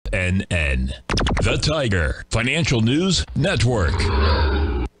TFNN, the Tiger Financial News Network.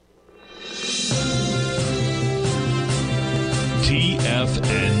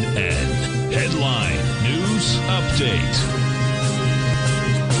 TFNN Headline News Update.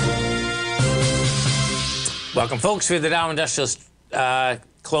 Welcome, folks. We have the Dow Industrials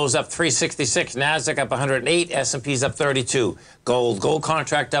close up 366, Nasdaq up 108, S&P's up 32. Gold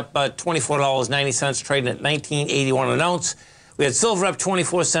contract up $24.90, trading at $19.81 an ounce. We had silver up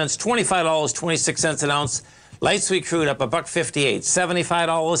 24 cents, $25.26 an ounce. Light sweet crude up $1.58,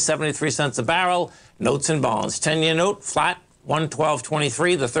 $75.73 a barrel. Notes and bonds, 10-year note flat,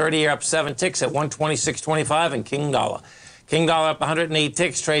 112.23. The 30-year up 7 ticks at 126.25. And King dollar up 108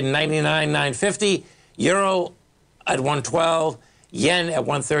 ticks, trading 99.950. Euro at 112. Yen at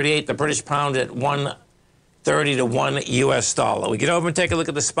 138, the British pound at 130 to 1 US dollar. We get over and take a look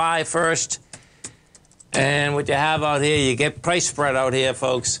at the SPY first. And what you have out here, you get price spread out here,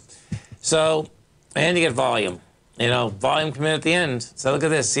 folks. So, and you get volume. You know, volume come in at the end. So look at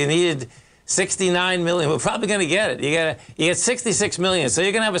this. You needed 69 million. We're probably going to get it. You get 66 million. So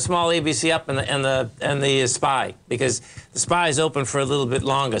you're going to have a small ABC up in the SPY, because the SPY is open for a little bit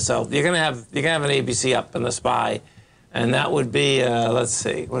longer. So you're going to have an ABC up in the SPY. And that would be, let's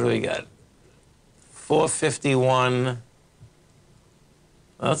see, what do we got? 451.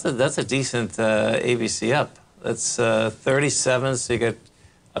 Well, that's a decent ABC up. That's 37, so you get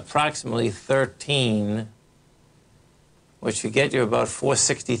approximately 13, which you get you about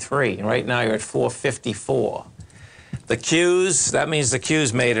 463. And right now you're at 454. The Qs, that means the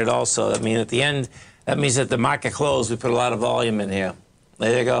Qs made it also. I mean, at the end, that means at the market close, we put a lot of volume in here.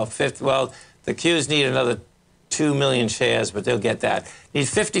 There you go. Well, the Qs need another 2 million shares, but they'll get that. Need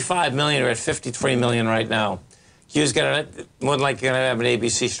 55 million, or at 53 million right now. Q's more than likely going to have an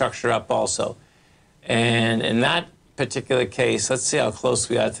ABC structure up also. And in that particular case, let's see how close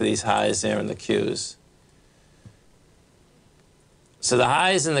we are to these highs there in the Q's. So the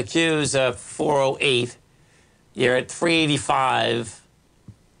highs in the Q's are 408. You're at 385.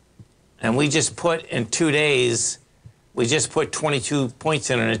 And we just put in 2 days, we just put 22 points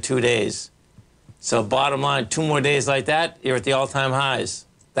in 2 days. So bottom line, 2 more days like that, you're at the all-time highs.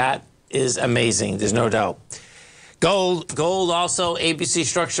 That is amazing. There's no doubt. Gold also, ABC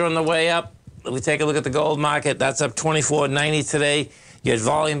structure on the way up. We take a look at the gold market. That's up 24.90 today. You had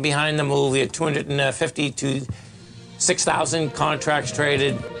volume behind the move. You had 250 to 6,000 contracts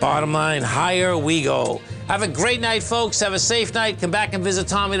traded. Bottom line, higher we go. Have a great night, folks. Have a safe night. Come back and visit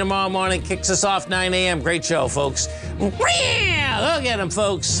Tommy tomorrow morning. Kicks us off 9 a.m. Great show, folks. Look at him,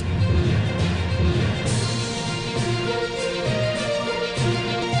 folks.